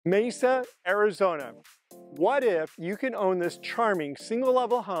Mesa, Arizona. What if you can own this charming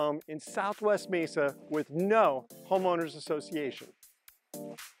single-level home in Southwest Mesa with no homeowners association?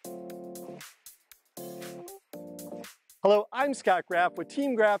 Hello, I'm Scott Graff with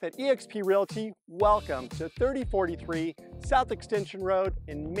Team Graff at eXp Realty. Welcome to 3043 South Extension Road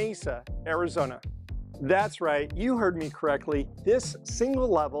in Mesa, Arizona. That's right, you heard me correctly. This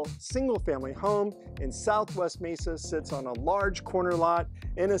single-level, single-family home in Southwest Mesa sits on a large corner lot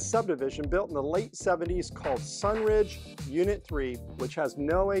in a subdivision built in the late 70s called Sunridge Unit 3, which has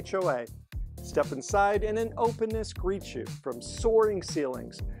no HOA. Step inside and an openness greets you from soaring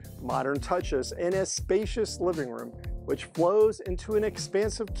ceilings, modern touches, and a spacious living room, which flows into an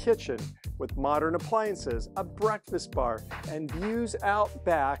expansive kitchen with modern appliances, a breakfast bar, and views out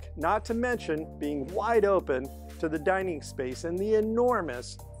back, not to mention being wide open to the dining space and the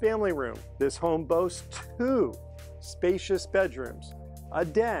enormous family room. This home boasts 2 spacious bedrooms, a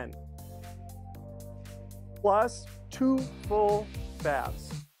den, plus 2 full baths.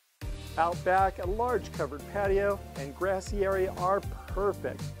 Out back, a large covered patio and grassy area are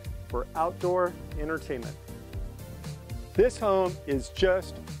perfect for outdoor entertainment. This home is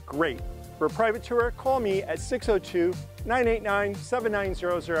just great. For a private tour, call me at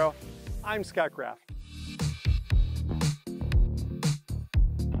 602-989-7900. I'm Scott Graff.